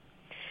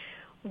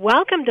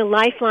Welcome to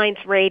Lifelines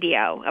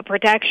Radio, a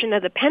production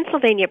of the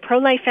Pennsylvania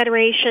Pro-Life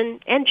Federation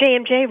and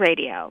JMJ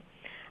Radio.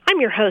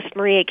 I'm your host,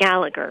 Micaiah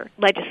Bilger,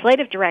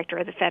 Legislative Director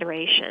of the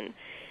Federation.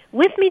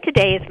 With me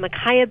today is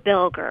Micaiah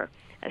Bilger,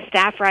 a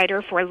staff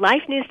writer for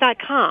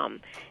LifeNews.com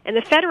and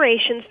the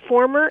Federation's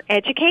former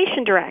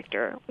Education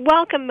Director.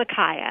 Welcome,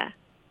 Micaiah.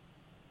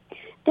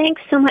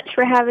 Thanks so much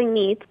for having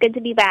me. It's good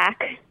to be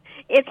back.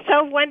 It's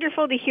so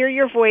wonderful to hear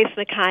your voice,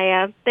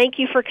 Micaiah. Thank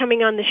you for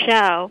coming on the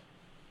show.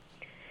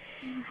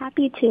 I'm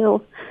happy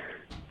to.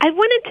 I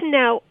wanted to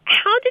know,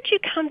 how did you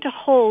come to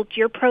hold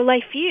your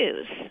pro-life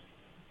views?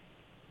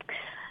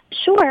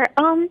 Sure.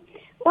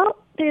 Well,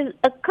 there's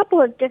a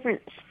couple of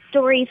different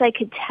stories I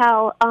could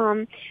tell.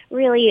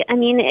 Really, I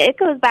mean, it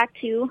goes back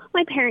to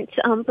my parents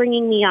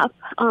bringing me up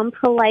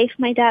pro-life.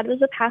 My dad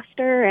was a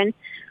pastor, and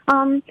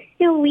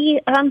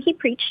he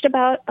preached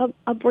about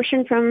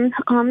abortion from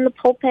the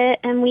pulpit,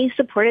 and we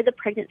supported the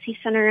pregnancy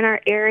center in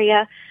our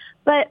area.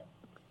 But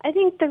I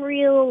think the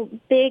real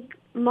big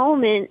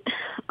moment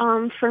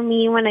for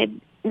me when I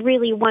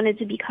really wanted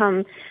to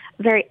become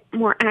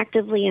more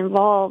actively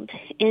involved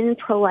in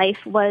pro-life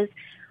was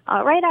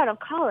right out of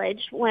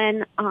college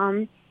when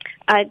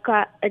I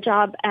got a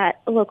job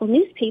at a local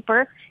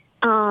newspaper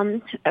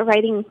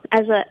writing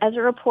as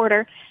a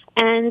reporter,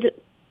 and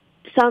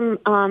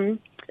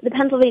the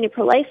Pennsylvania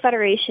Pro-Life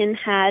Federation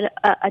had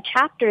a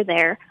chapter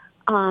there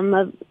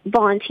of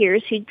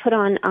volunteers who'd put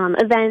on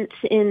events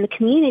in the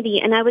community,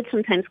 and I would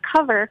sometimes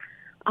cover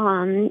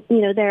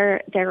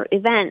their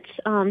events.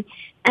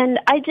 And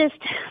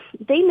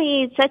they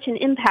made such an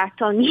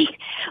impact on me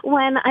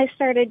when I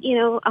started,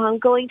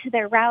 going to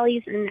their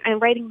rallies and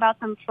writing about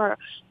them for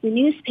the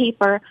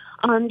newspaper.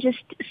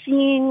 Just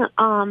seeing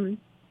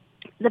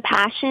the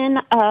passion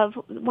of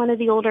one of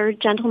the older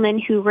gentlemen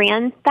who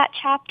ran that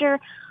chapter.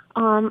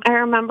 I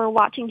remember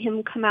watching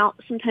him come out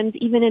sometimes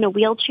even in a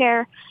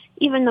wheelchair,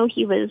 even though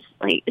he was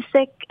like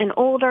sick and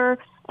older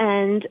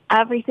and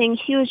everything.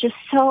 He was just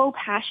so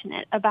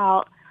passionate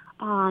about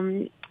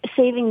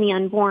saving the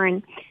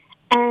unborn.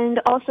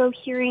 And also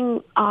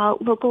hearing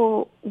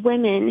local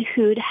women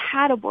who'd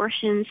had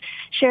abortions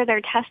share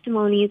their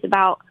testimonies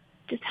about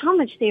just how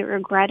much they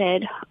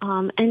regretted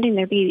ending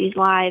their babies'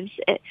 lives.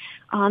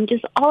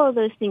 Just all of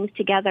those things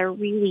together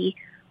really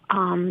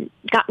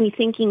got me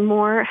thinking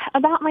more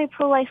about my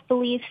pro-life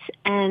beliefs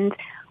and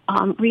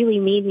really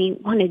made me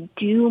want to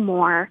do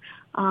more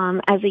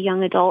as a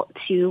young adult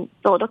to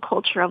build a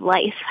culture of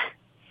life.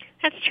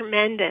 That's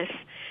tremendous.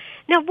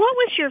 Now, what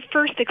was your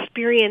first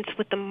experience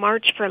with the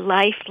March for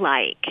Life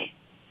like?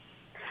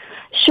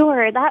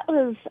 Sure, that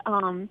was,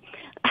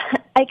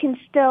 I can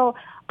still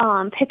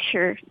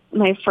picture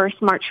my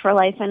first March for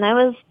Life, and I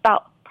was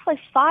about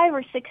probably 5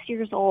 or 6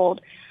 years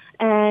old,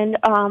 and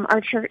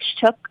our church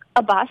took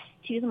a bus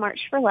to the March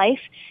for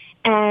Life,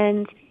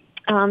 and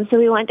so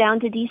we went down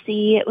to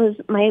D.C. It was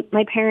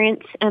my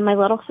parents and my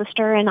little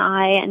sister and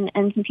I and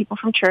some people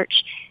from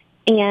church,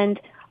 and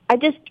I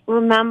just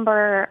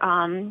remember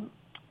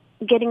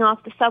getting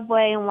off the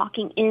subway and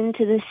walking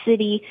into the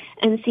city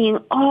and seeing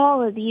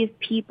all of these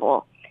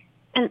people.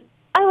 And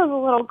I was a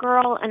little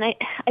girl, and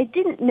I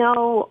didn't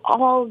know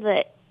all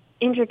the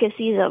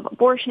intricacies of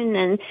abortion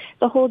and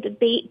the whole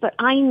debate, but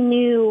I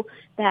knew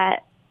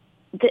that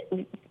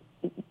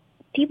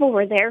people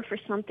were there for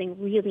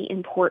something really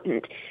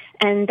important,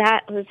 and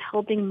that was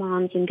helping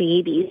moms and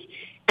babies.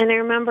 And I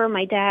remember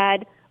my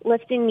dad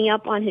lifting me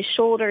up on his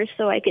shoulders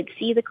so I could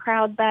see the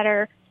crowd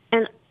better,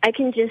 and I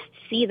can just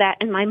see that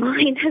in my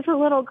mind as a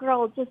little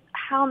girl, just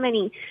how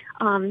many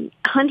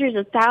hundreds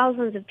of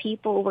thousands of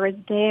people were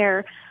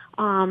there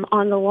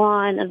on the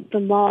lawn of the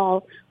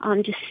mall,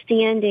 just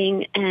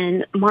standing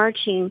and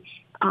marching,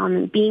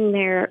 being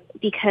there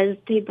because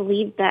they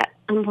believed that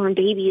unborn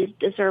babies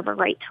deserve a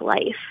right to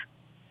life.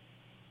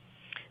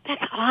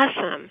 That's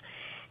awesome.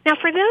 Now,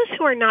 for those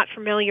who are not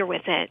familiar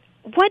with it,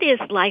 what is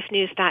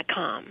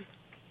LifeNews.com?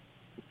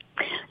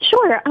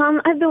 Sure.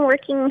 I've been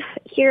working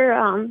here,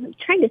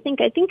 trying to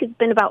think, I think it's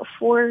been about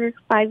 4 or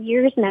 5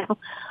 years now,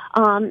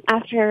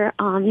 after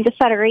the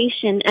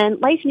Federation. And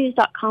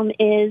LifeNews.com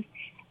is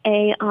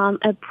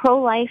a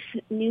pro-life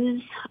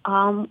news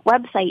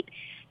website,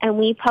 and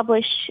we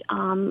publish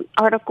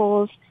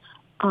articles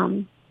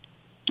 5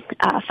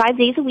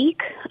 days a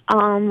week.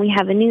 We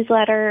have a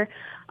newsletter,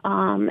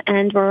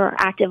 and we're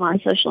active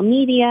on social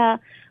media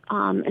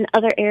and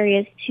other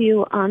areas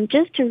too,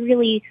 just to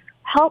really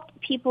help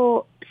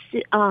people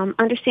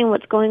understand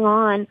what's going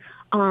on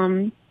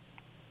from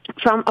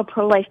a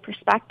pro-life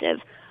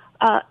perspective.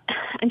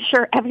 I'm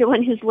sure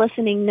everyone who's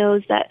listening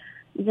knows that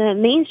the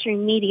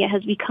mainstream media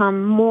has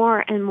become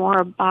more and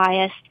more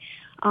biased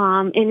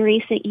in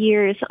recent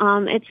years.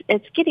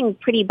 It's getting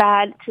pretty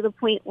bad to the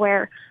point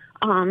where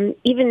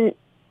even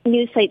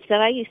news sites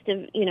that I used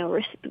to,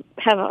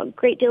 have a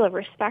great deal of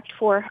respect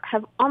for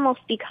have almost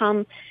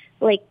become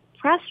like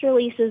press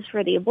releases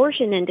for the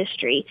abortion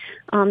industry.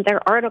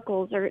 Their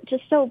articles are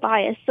just so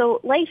biased. So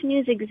Life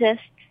News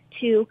exists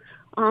to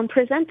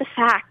present the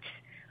facts,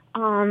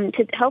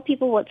 to tell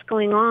people what's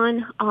going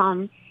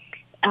on,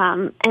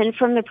 and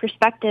from the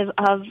perspective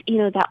of,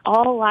 that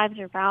all lives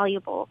are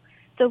valuable.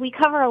 So we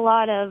cover a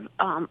lot of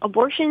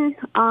abortion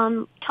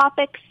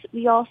topics.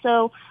 We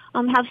also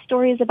have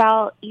stories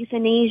about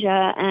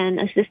euthanasia and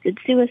assisted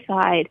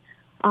suicide,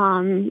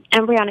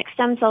 embryonic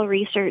stem cell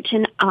research,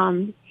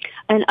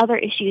 and other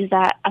issues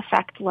that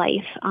affect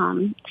life.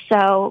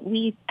 So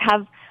we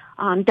have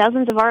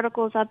dozens of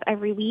articles up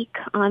every week.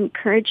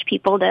 Encourage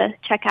people to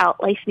check out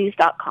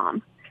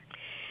lifenews.com.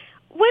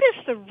 What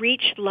is the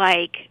reach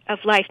like of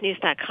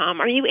lifenews.com?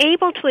 Are you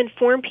able to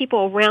inform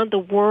people around the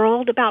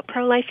world about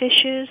pro-life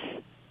issues?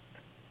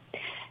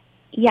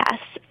 Yes,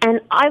 and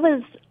I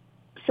was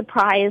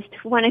surprised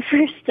when I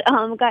first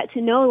got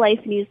to know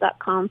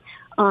lifenews.com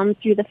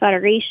through the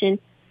Federation,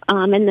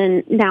 and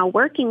then now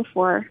working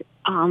for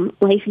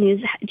Life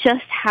News,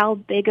 just how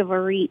big of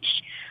a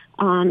reach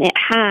it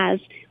has.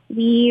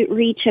 We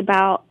reach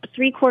about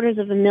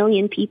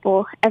 750,000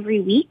 people every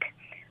week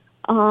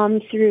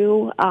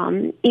through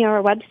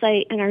our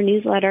website and our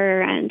newsletter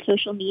and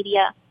social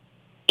media.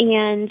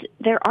 And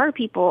there are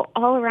people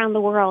all around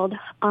the world.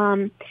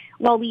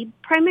 While we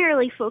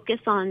primarily focus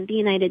on the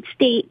United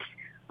States,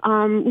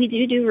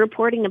 we do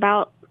reporting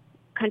about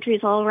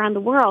countries all around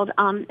the world,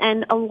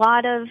 and a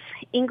lot of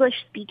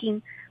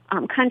English-speaking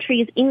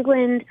countries,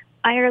 England,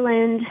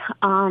 Ireland,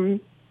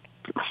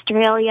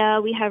 Australia.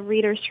 We have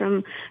readers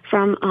from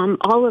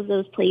all of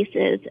those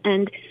places,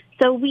 and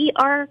so we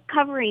are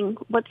covering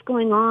what's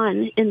going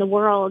on in the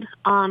world.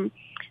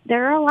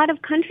 There are a lot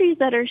of countries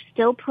that are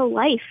still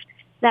pro-life,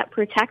 that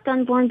protect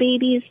unborn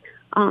babies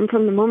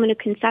from the moment of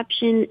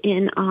conception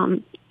in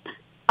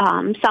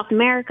South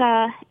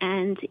America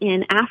and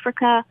in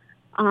Africa.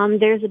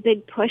 There's a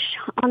big push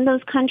on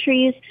those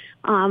countries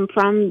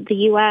from the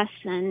U.S.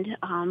 and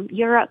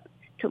Europe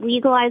to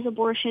legalize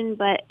abortion,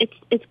 but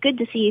it's good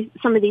to see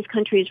some of these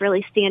countries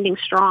really standing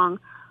strong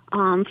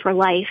for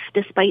life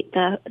despite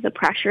the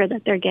pressure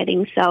that they're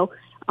getting. So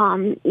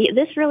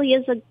this really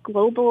is a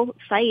global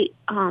fight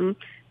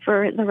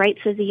for the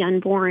rights of the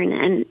unborn,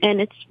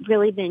 and it's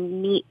really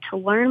been neat to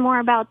learn more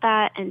about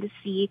that and to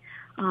see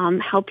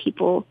how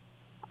people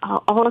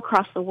all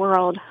across the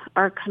world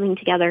are coming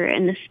together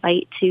in this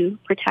fight to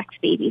protect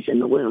babies in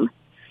the womb.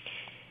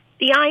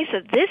 The eyes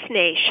of this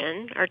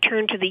nation are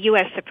turned to the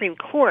U.S. Supreme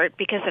Court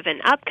because of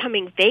an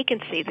upcoming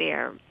vacancy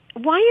there.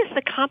 Why is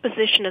the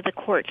composition of the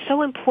court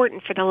so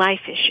important for the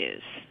life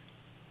issues?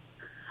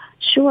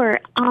 Sure.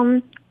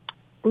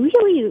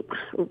 Really,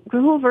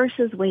 Roe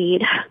versus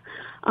Wade.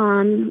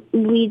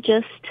 We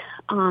just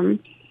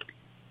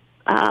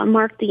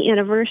marked the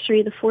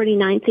anniversary, the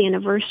 49th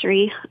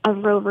anniversary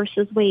of Roe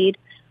versus Wade.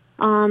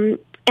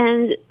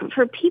 And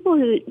for people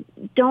who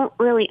don't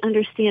really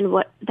understand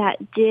what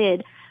that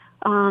did,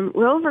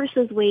 Roe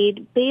versus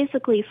Wade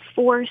basically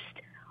forced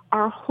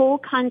our whole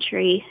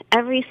country,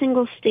 every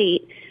single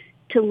state,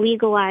 to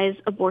legalize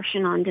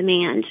abortion on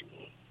demand.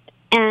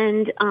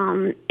 And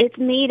it's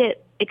made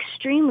it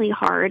extremely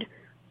hard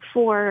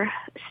for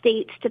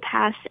states to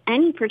pass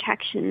any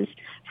protections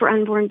for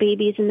unborn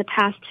babies in the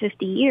past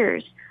 50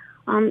 years.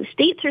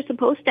 States are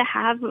supposed to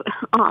have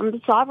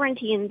the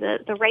sovereignty and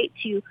the right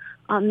to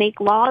make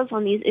laws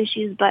on these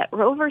issues, but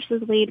Roe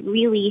versus Wade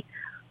really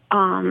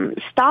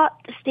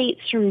stopped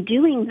states from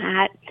doing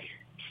that.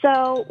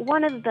 So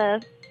one of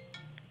the,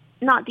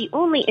 not the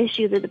only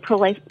issue that the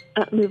pro-life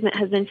movement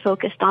has been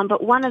focused on,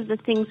 but one of the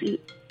things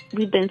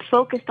we've been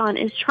focused on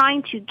is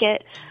trying to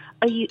get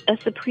a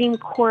Supreme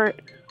Court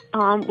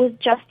with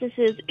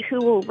justices who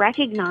will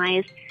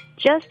recognize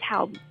just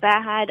how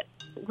bad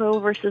Roe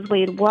versus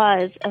Wade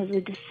was as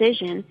a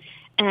decision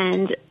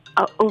and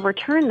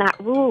overturn that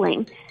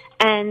ruling,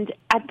 and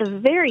at the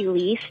very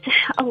least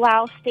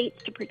allow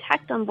states to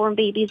protect unborn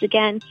babies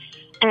again,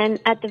 and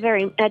at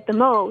the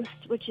most,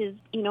 which is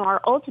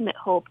our ultimate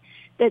hope,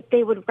 that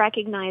they would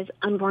recognize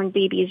unborn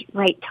babies'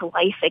 right to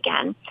life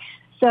again.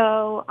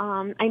 So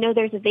I know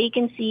there's a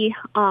vacancy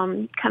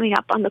coming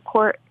up on the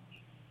court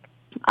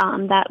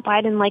that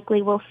Biden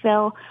likely will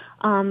fill,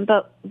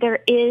 but there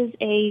is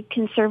a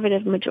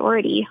conservative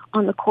majority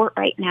on the court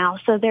right now.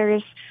 So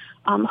there's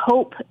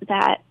hope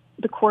that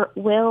the court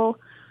will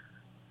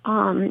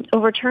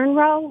overturn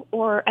Roe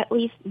or at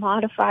least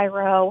modify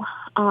Roe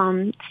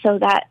so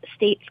that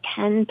states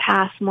can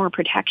pass more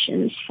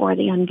protections for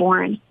the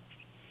unborn.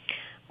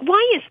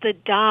 Why is the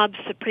Dobbs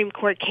Supreme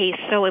Court case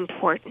so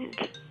important?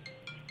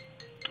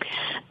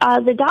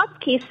 The Dobbs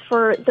case,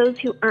 for those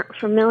who aren't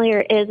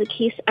familiar, is a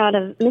case out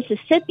of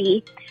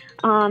Mississippi.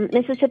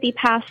 Mississippi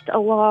passed a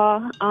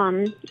law,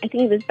 I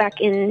think it was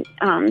back in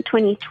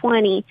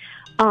 2020,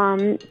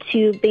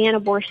 to ban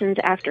abortions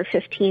after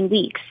 15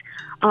 weeks.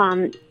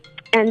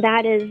 And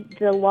that is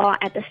the law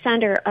at the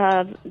center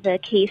of the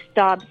case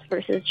Dobbs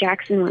versus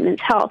Jackson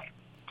Women's Health.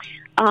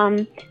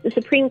 The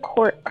Supreme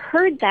Court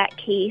heard that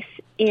case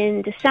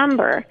in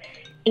December,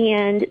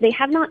 and they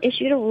have not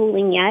issued a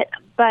ruling yet,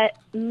 but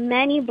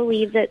many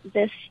believe that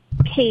this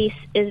case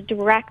is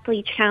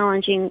directly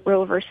challenging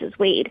Roe versus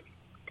Wade.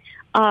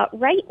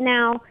 Right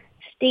now,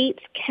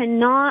 states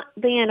cannot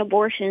ban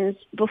abortions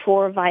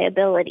before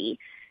viability.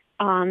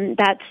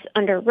 That's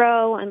under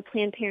Roe and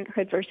Planned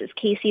Parenthood versus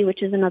Casey,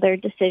 which is another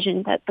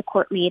decision that the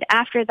court made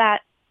after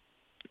that.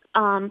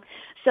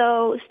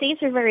 So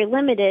states are very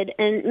limited,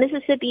 and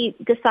Mississippi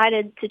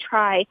decided to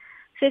try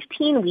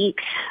 15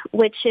 weeks,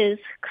 which is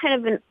kind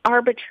of an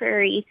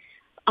arbitrary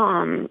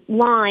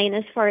line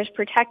as far as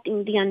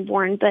protecting the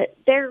unborn. But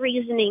their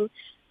reasoning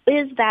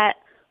is that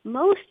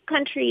most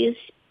countries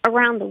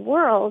around the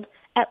world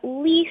at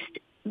least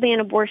ban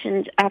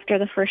abortions after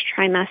the first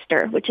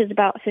trimester, which is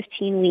about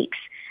 15 weeks.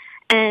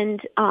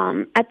 And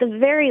at the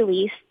very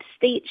least,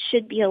 states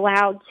should be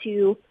allowed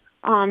to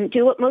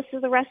do what most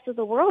of the rest of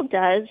the world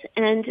does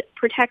and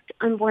protect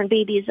unborn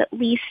babies at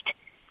least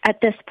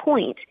at this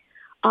point.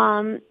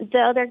 The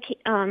other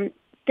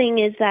thing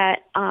is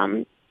that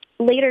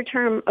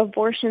later-term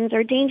abortions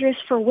are dangerous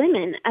for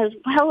women as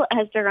well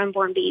as their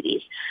unborn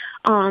babies.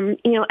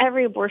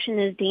 Every abortion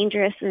is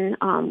dangerous and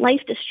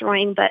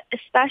life-destroying, but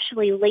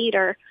especially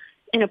later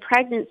in a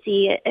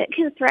pregnancy, it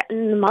can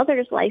threaten the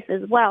mother's life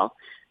as well.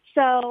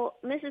 So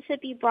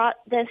Mississippi brought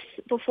this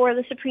before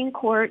the Supreme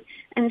Court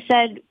and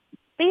said,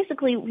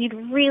 basically, we'd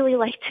really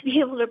like to be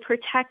able to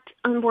protect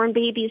unborn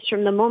babies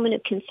from the moment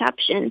of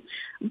conception,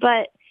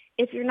 but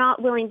if you're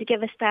not willing to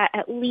give us that,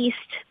 at least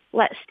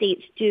let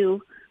states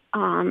do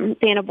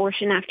ban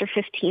abortion after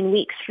 15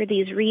 weeks for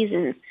these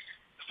reasons.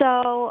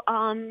 So,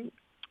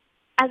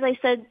 as I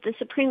said, the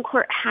Supreme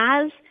Court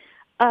has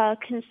a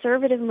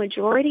conservative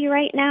majority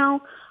right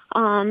now,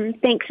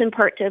 thanks in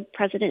part to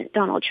President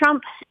Donald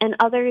Trump and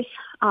others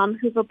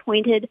who've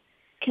appointed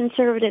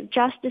conservative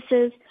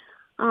justices.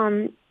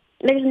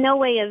 There's no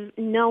way of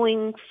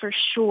knowing for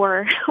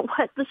sure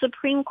what the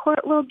Supreme Court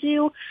will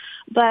do,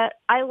 but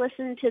I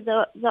listened to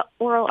the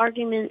oral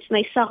arguments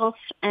myself,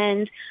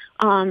 and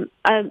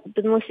I've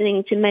been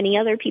listening to many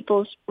other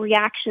people's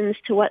reactions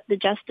to what the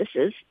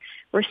justices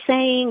were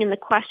saying and the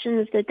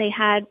questions that they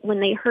had when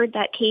they heard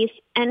that case,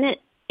 and it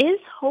is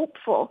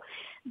hopeful.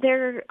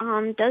 There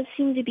does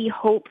seem to be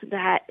hope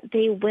that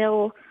they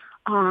will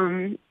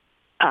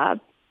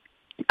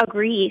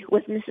agree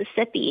with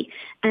Mississippi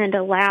and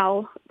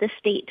allow the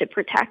state to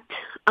protect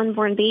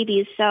unborn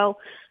babies. So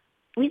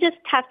we just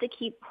have to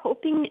keep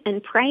hoping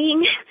and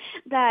praying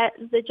that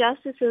the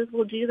justices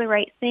will do the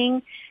right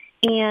thing.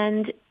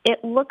 And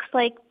it looks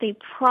like they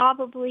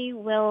probably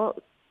will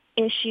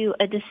issue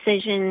a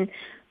decision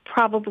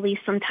probably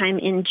sometime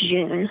in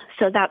June.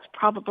 So that's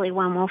probably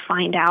when we'll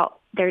find out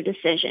their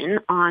decision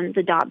on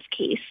the Dobbs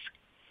case.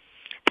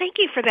 Thank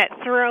you for that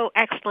thorough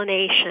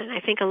explanation.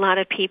 I think a lot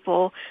of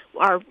people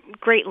are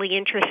greatly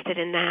interested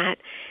in that.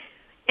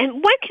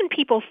 And what can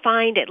people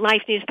find at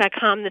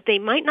lifenews.com that they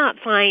might not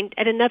find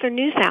at another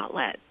news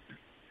outlet?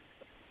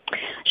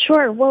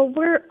 Sure. Well,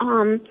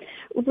 we're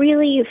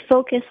really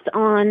focused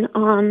on,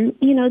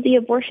 the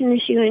abortion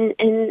issue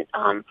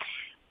and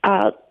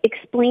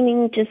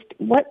explaining just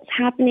what's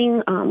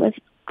happening with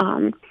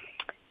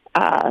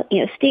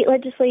state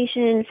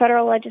legislation,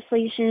 federal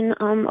legislation,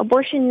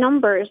 abortion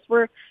numbers.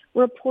 We're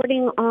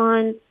reporting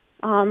on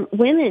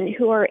women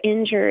who are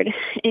injured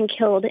and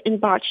killed in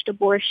botched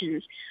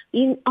abortions.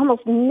 You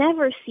almost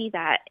never see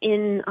that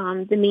in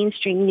the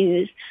mainstream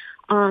news.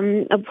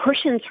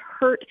 Abortions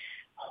hurt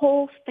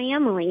whole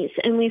families,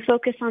 and we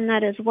focus on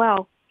that as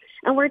well.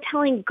 And we're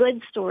telling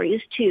good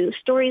stories, too,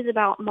 stories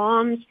about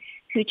moms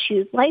who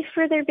choose life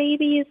for their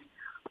babies,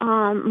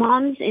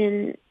 moms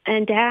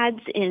and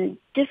dads in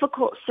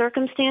difficult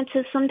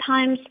circumstances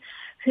sometimes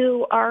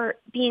who are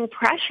being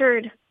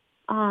pressured.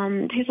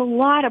 There's a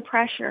lot of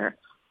pressure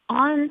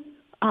on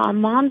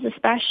moms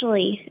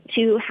especially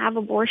to have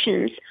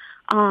abortions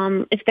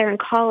if they're in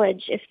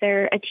college, if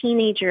they're a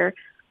teenager,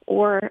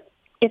 or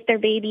if their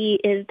baby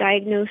is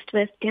diagnosed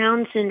with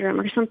Down syndrome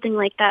or something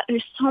like that.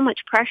 There's so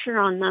much pressure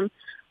on them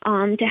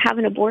to have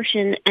an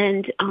abortion,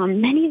 and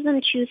many of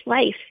them choose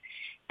life.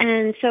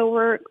 And so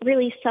we're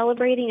really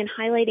celebrating and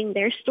highlighting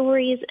their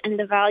stories and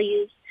the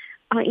values,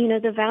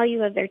 the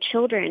value of their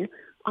children,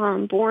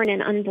 born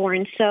and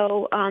unborn.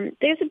 So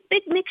there's a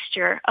big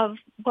mixture of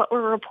what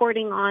we're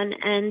reporting on,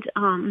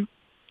 and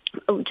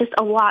just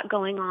a lot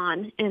going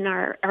on in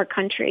our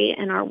country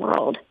and our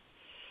world.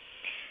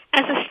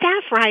 As a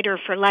staff writer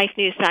for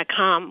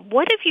lifenews.com,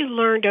 what have you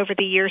learned over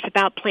the years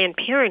about Planned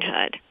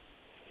Parenthood?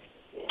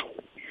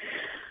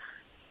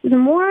 The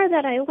more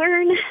that I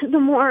learn, the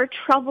more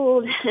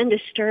troubled and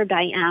disturbed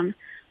I am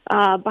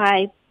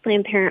by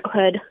Planned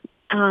Parenthood.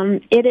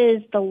 It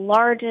is the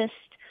largest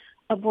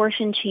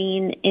abortion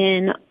chain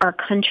in our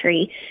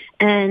country,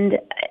 and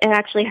it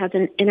actually has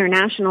an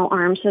international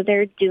arm, so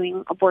they're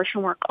doing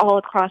abortion work all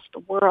across the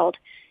world.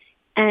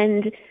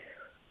 And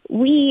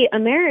we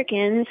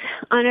Americans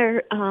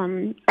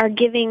are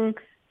giving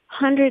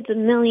hundreds of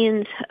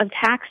millions of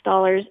tax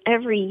dollars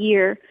every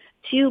year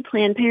to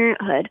Planned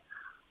Parenthood.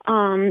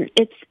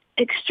 It's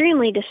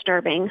extremely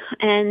disturbing,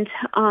 and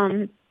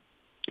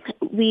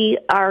we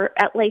are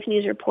at Life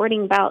News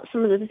reporting about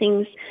some of the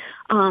things.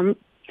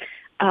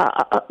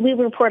 We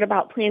report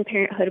about Planned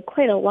Parenthood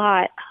quite a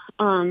lot,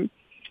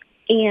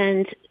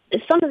 and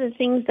some of the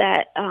things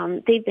that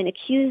they've been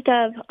accused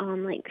of,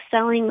 like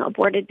selling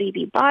aborted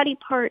baby body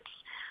parts.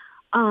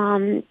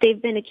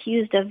 They've been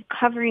accused of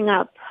covering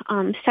up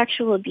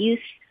sexual abuse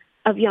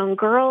of young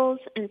girls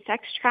and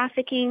sex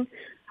trafficking.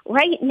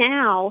 Right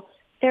now,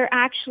 they're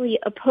actually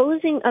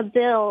opposing a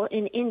bill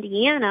in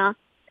Indiana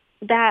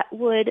that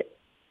would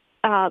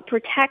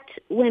protect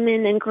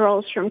women and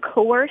girls from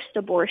coerced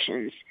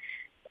abortions.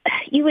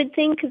 You would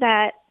think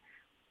that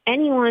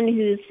anyone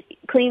who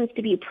claims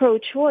to be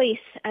pro-choice,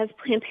 as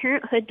Planned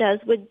Parenthood does,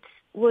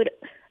 would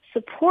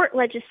support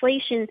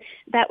legislation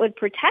that would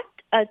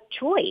protect a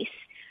choice.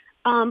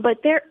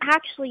 But they're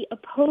actually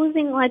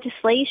opposing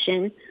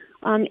legislation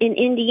in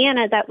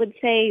Indiana that would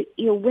say,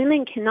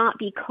 women cannot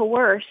be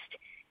coerced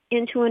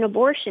into an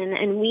abortion,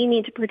 and we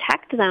need to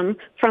protect them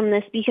from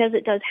this because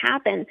it does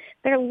happen.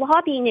 They're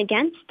lobbying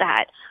against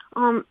that.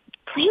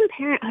 Planned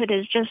Parenthood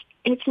is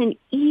it's an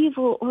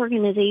evil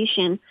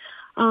organization.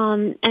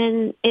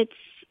 And it's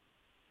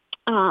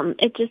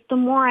just, the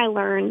more I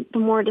learn, the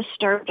more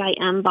disturbed I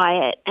am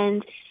by it.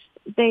 And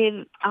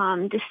they've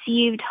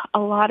deceived a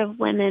lot of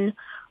women,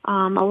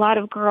 a lot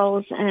of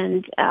girls,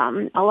 and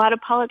a lot of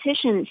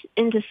politicians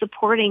into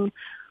supporting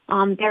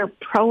their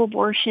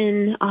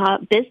pro-abortion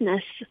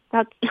business.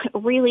 That's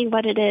really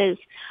what it is,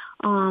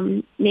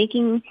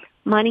 making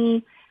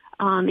money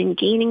and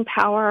gaining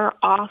power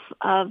off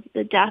of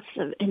the deaths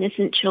of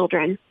innocent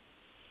children.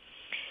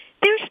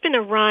 There's been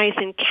a rise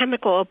in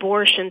chemical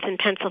abortions in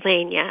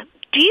Pennsylvania.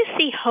 Do you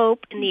see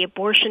hope in the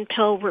abortion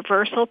pill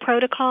reversal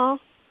protocol?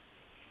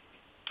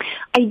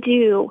 I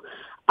do.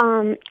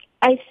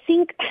 I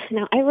think,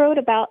 I wrote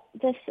about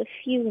this a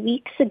few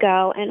weeks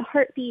ago, and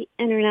Heartbeat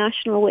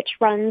International, which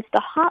runs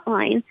the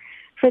hotline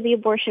for the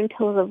abortion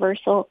pill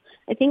reversal,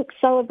 I think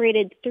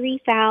celebrated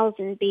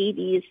 3,000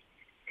 babies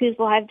whose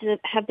lives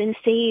have been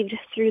saved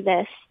through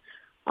this.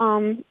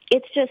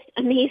 It's just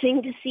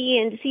amazing to see,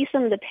 and to see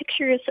some of the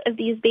pictures of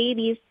these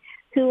babies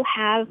who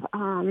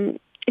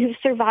who've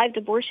survived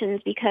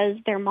abortions because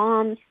their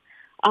moms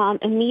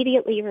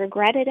immediately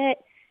regretted it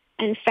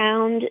and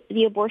found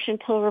the abortion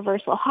pill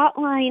reversal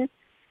hotline,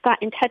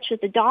 got in touch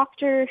with the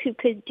doctor who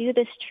could do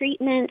this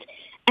treatment,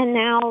 and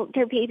now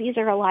their babies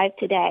are alive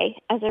today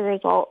as a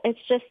result. It's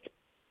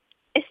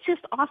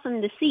just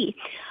awesome to see.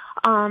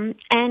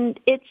 And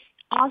it's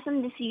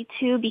awesome to see,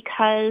 too,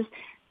 because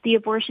the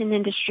abortion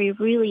industry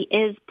really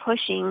is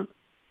pushing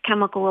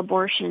chemical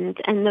abortions,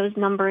 and those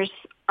numbers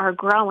are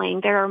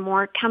growing. There are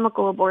more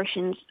chemical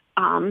abortions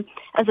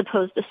as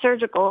opposed to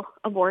surgical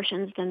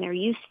abortions than there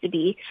used to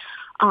be.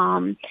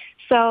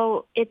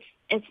 So it's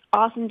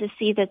awesome to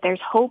see that there's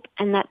hope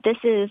and that this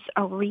is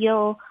a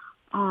real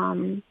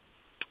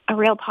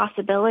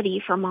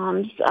possibility for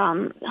moms.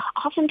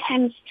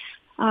 Oftentimes,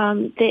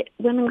 that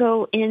women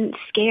go in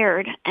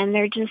scared and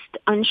they're just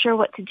unsure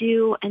what to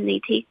do, and they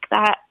take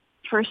that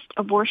first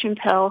abortion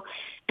pill,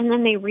 and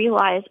then they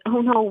realize,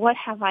 oh no, what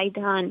have I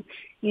done?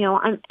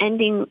 I'm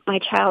ending my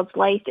child's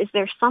life. Is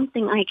there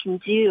something I can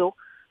do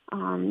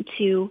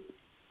to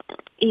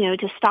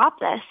stop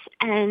this?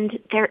 And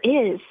there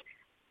is.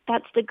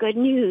 That's the good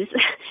news.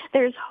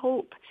 There's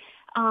hope.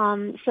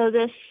 So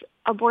this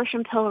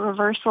abortion pill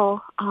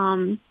reversal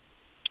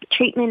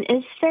treatment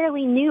is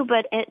fairly new,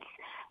 but it's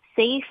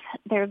safe.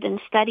 There have been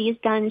studies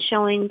done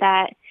showing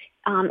that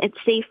it's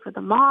safe for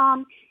the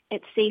mom,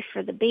 it's safe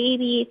for the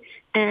baby,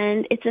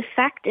 and it's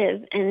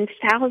effective, and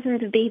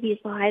thousands of babies'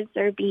 lives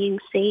are being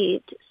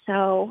saved.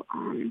 So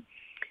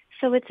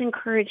it's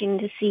encouraging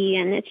to see,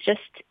 and it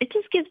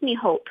just gives me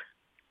hope.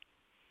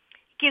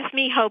 Gives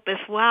me hope as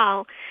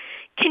well.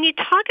 Can you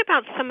talk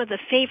about some of the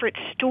favorite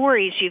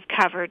stories you've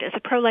covered as a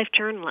pro-life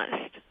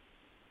journalist?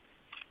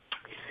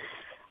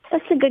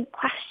 That's a good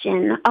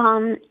question.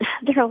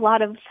 There are a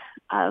lot of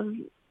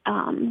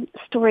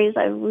stories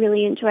I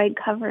really enjoyed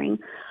covering.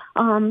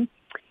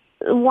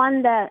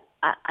 One that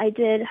I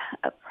did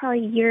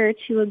probably a year or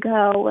two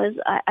ago was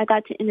I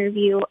got to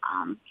interview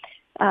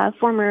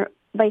former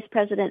Vice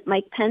President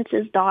Mike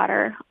Pence's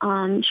daughter,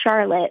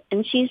 Charlotte,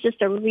 and she's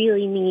just a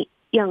really neat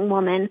young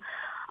woman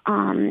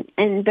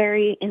and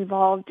very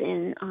involved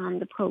in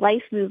the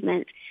pro-life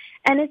movement.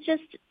 And it's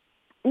just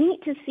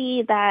neat to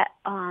see that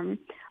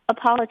a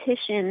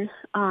politician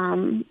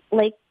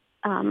like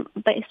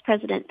Vice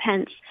President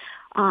Pence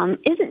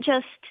isn't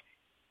just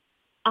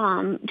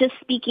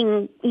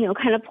speaking,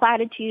 kind of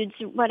platitudes,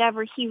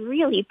 whatever. He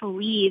really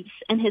believes,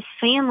 and his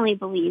family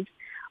believes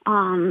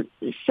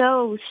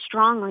so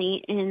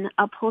strongly in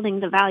upholding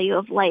the value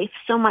of life,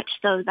 so much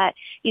so that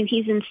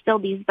he's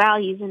instilled these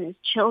values in his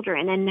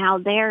children, and now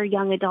they're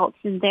young adults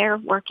and they're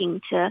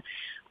working to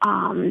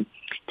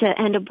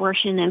end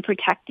abortion and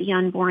protect the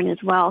unborn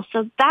as well.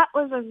 So that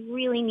was a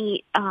really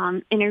neat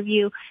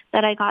interview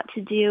that I got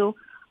to do.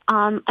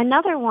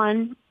 Another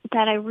one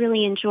that I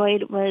really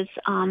enjoyed was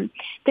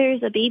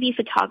there's a baby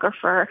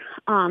photographer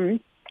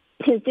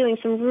who's doing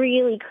some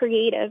really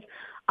creative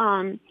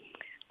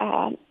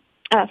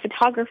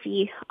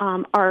photography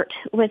art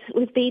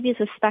with babies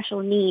with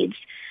special needs.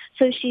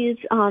 So she's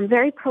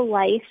very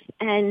pro-life,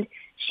 and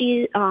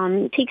she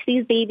takes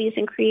these babies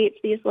and creates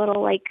these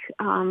little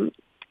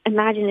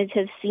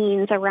imaginative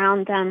scenes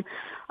around them,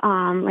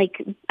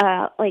 like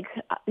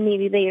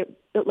maybe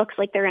it looks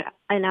like they're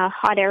in a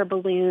hot air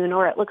balloon,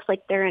 or it looks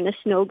like they're in a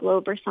snow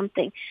globe or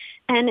something,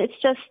 and it's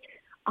just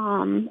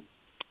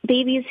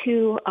babies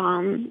who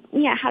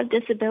have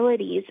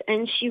disabilities,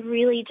 and she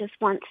really just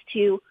wants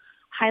to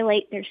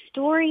highlight their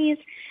stories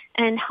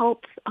and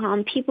help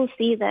people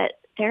see that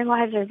their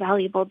lives are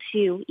valuable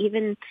too,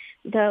 even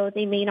though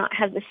they may not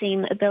have the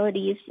same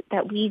abilities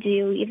that we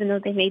do, even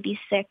though they may be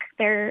sick.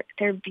 They're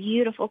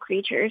beautiful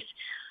creatures,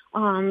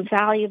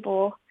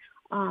 valuable.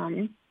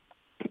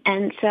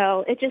 And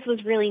so it just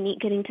was really neat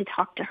getting to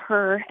talk to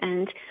her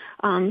and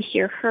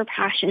hear her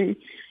passion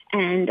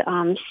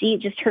and see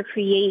just her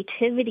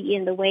creativity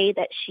in the way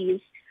that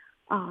she's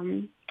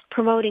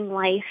promoting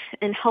life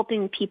and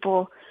helping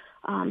people,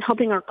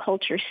 helping our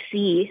culture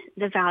see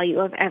the value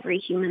of every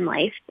human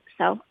life.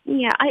 So,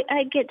 yeah,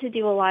 I get to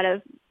do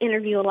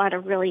interview a lot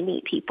of really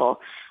neat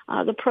people.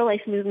 The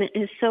pro-life movement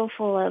is so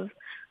full of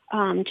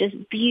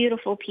just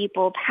beautiful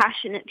people,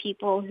 passionate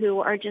people who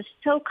are just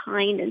so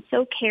kind and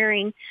so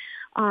caring,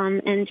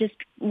 and just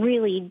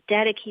really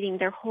dedicating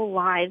their whole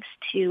lives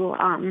to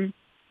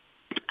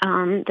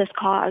this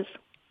cause.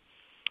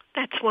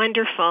 That's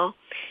wonderful.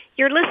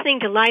 You're listening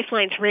to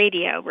Lifelines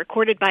Radio,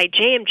 recorded by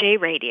JMJ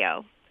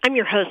Radio. I'm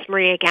your host,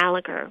 Maria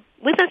Gallagher.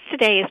 With us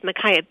today is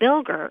Micaiah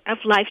Bilger of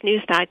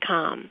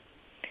LifeNews.com.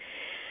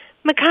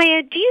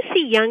 Micaiah, do you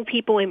see young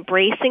people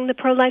embracing the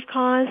pro-life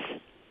cause?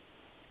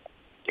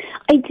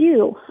 I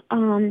do.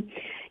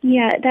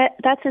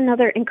 That's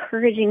another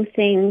encouraging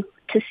thing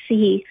to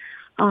see.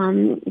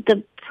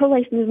 The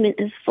pro-life movement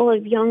is full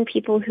of young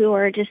people who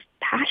are just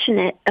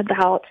passionate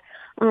about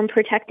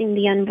protecting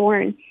the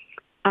unborn.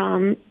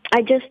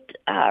 I just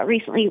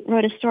recently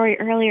wrote a story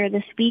earlier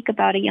this week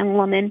about a young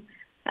woman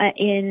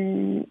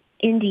in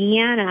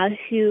Indiana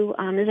who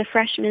is a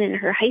freshman in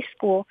her high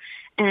school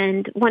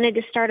and wanted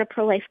to start a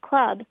pro-life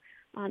club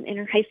in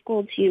her high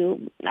school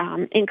to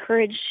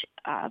encourage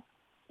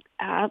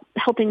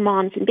helping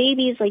moms and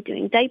babies, like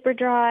doing diaper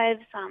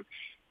drives,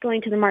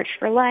 going to the March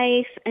for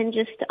Life, and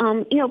just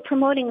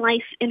promoting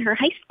life in her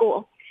high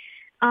school.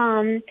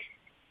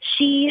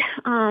 She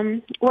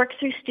worked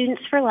through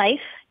Students for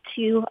Life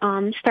to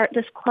start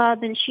this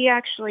club, and she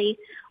actually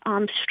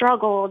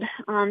struggled.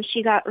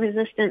 She got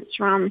resistance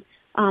from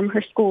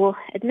her school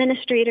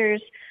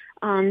administrators.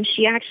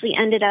 She actually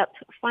ended up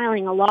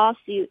filing a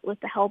lawsuit with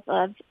the help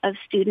of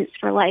Students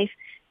for Life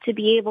to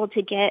be able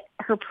to get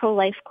her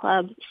pro-life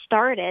club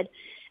started.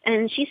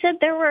 And she said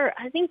there were,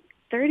 I think,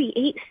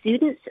 38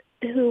 students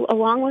who,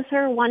 along with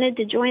her, wanted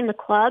to join the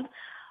club.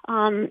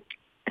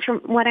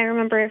 From what I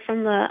remember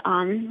from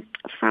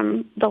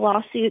the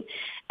lawsuit,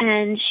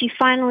 and she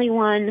finally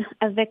won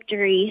a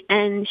victory,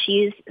 and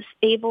she's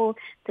able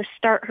to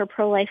start her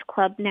pro-life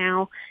club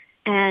now.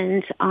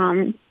 And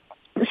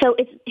so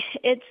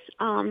it's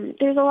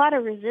there's a lot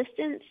of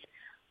resistance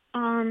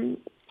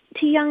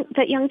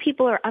that young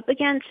people are up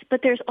against,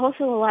 but there's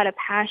also a lot of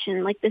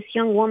passion. Like this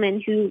young woman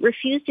who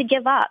refused to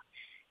give up.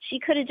 She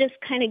could have just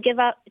kind of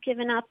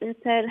given up and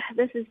said,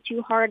 "This is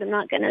too hard. I'm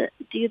not going to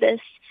do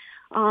this.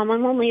 I'm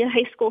only a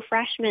high school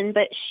freshman,"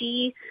 but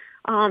she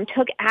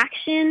took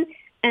action,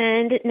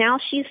 and now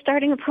she's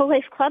starting a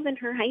pro-life club in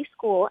her high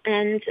school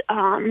and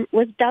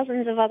with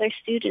dozens of other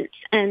students.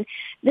 And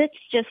that's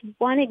just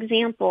one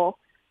example.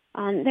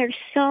 There's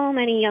so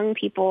many young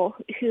people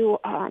who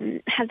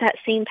have that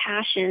same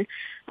passion.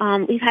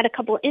 We've had a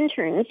couple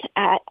interns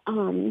at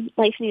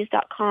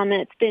LifeNews.com,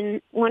 and it's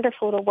been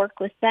wonderful to work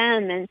with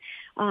them. And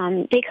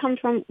they come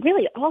from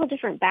really all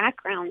different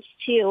backgrounds,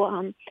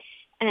 too.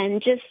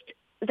 And just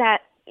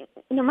that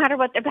no matter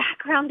what their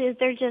background is,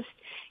 they're just,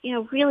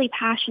 really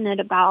passionate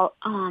about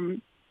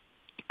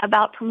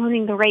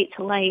promoting the right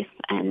to life.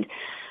 And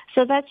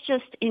so that's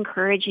just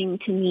encouraging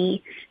to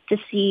me to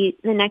see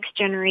the next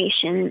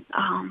generation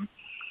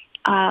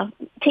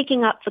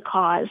taking up the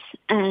cause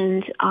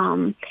and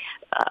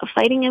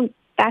fighting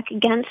back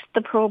against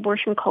the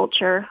pro-abortion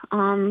culture,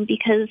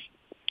 because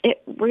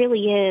it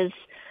really is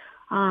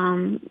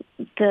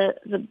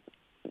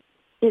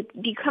it's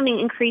becoming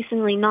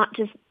increasingly not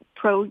just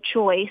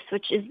pro-choice,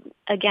 which is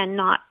again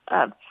not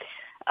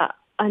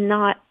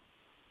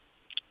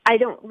I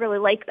don't really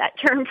like that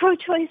term,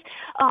 pro-choice,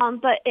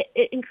 but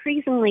it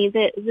increasingly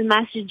the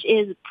message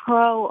is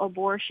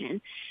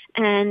pro-abortion,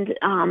 and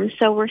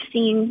so we're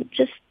seeing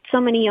just so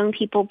many young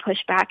people push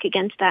back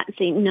against that and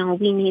say, no,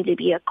 we need to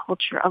be a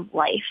culture of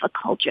life, a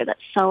culture that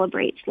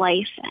celebrates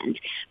life and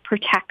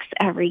protects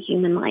every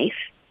human life.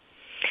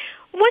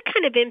 What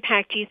kind of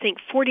impact do you think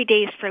 40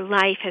 Days for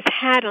Life has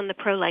had on the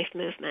pro-life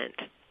movement?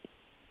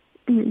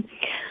 Mm-hmm.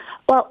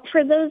 Well,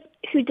 for those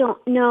who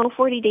don't know,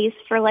 40 Days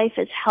for Life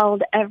is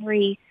held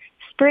every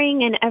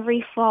spring and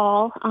every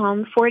fall,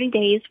 40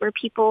 days where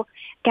people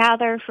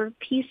gather for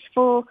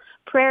peaceful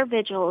prayer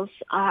vigils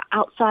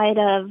outside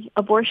of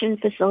abortion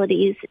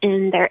facilities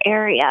in their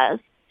areas.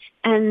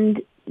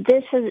 And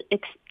this has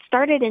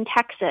started in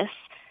Texas,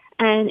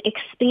 and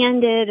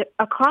expanded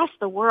across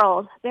the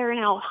world. There are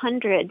now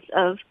hundreds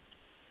of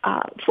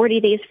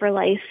 40 Days for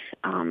Life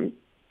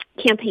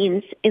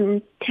campaigns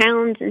in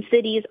towns and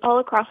cities all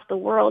across the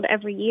world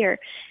every year.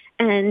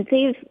 And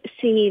they've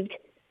saved,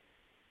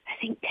 I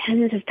think,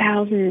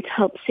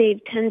 helped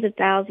save tens of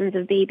thousands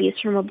of babies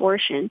from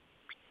abortion.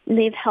 And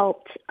they've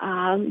helped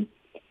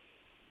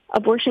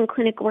abortion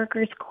clinic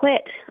workers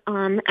quit.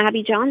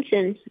 Abby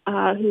Johnson,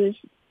 who's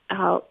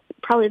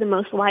probably the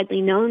most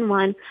widely known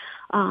one,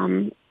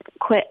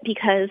 quit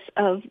because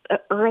of an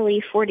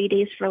early 40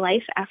 Days for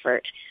Life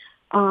effort.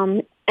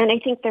 And I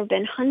think there have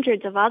been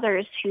hundreds of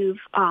others who've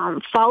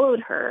followed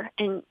her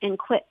and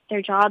quit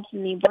their jobs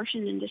in the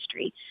abortion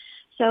industry.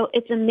 So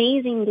it's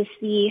amazing to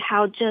see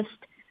how just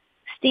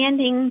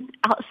standing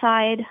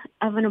outside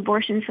of an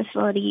abortion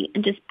facility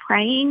and just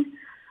praying,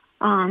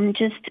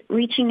 just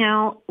reaching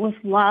out with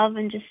love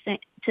and just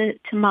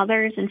to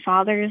mothers and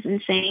fathers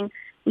and saying,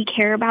 we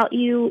care about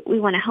you, we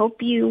want to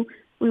help you,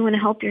 we want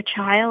to help your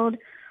child.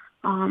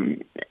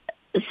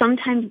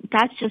 Sometimes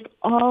that's just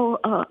all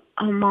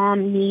a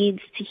mom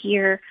needs to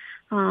hear,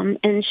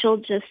 and she'll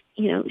just,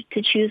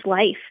 to choose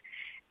life.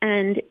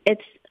 And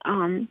it's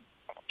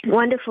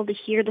wonderful to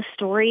hear the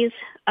stories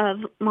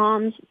of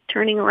moms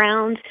turning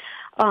around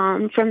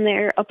from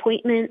their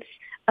appointments,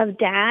 of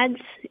dads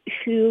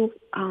who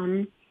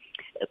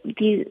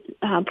these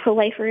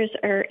pro-lifers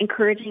are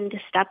encouraging to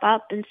step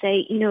up and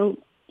say,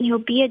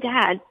 be a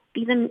dad,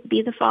 be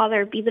the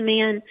father, be the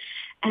man,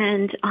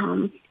 and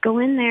go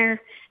in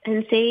there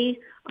and say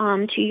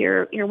to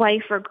your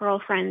wife or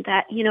girlfriend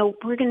that,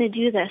 we're going to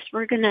do this.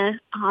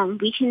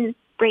 We can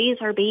raise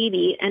our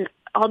baby, and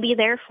I'll be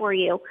there for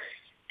you.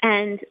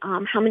 And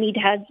how many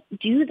dads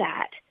do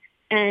that,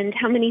 and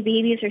how many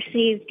babies are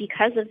saved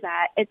because of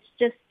that?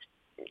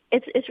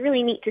 It's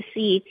really neat to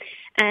see.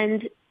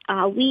 And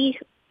we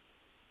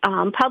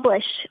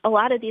publish a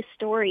lot of these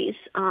stories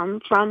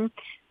from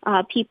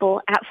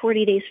people at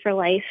 40 Days for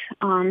Life,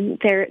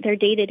 their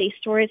day-to-day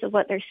stories of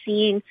what they're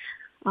seeing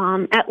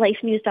at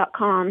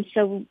lifenews.com.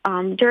 So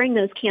during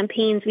those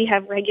campaigns, we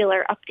have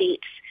regular updates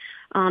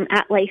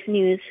at Life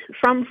News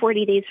from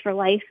 40 Days for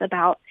Life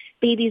about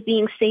babies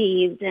being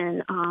saved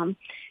and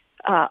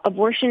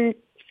abortion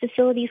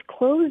facilities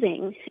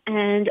closing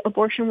and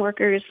abortion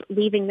workers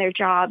leaving their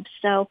jobs.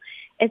 So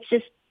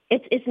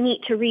it's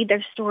neat to read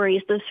their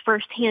stories, those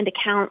firsthand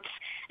accounts,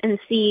 and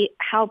see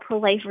how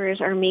pro-lifers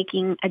are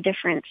making a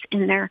difference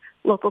in their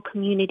local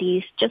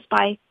communities just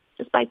by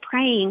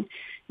praying,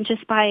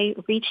 just by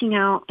reaching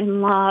out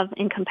in love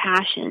and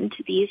compassion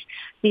to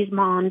these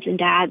moms and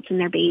dads and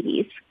their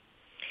babies.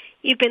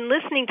 You've been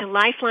listening to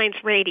Lifelines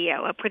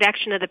Radio, a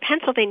production of the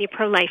Pennsylvania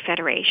Pro-Life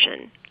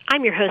Federation.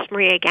 I'm your host,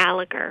 Maria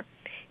Gallagher.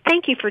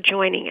 Thank you for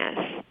joining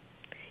us.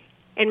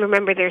 And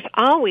remember, there's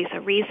always a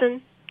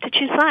reason to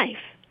choose life.